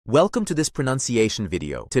Welcome to this pronunciation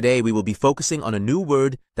video. Today we will be focusing on a new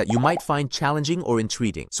word that you might find challenging or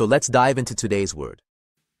intriguing. So let's dive into today's word.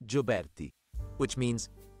 Gioberti, which means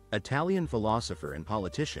Italian philosopher and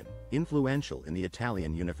politician, influential in the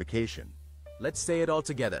Italian unification. let's say it all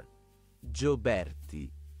together. Gioberti.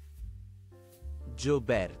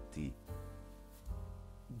 Gioberti.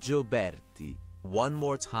 Gioberti. One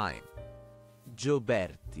more time.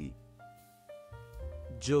 Gioberti.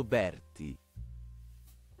 Gioberti.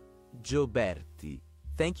 Gioberti.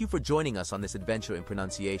 Thank you for joining us on this adventure in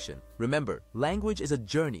pronunciation. Remember, language is a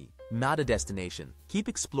journey, not a destination. Keep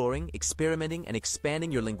exploring, experimenting, and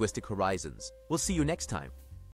expanding your linguistic horizons. We'll see you next time.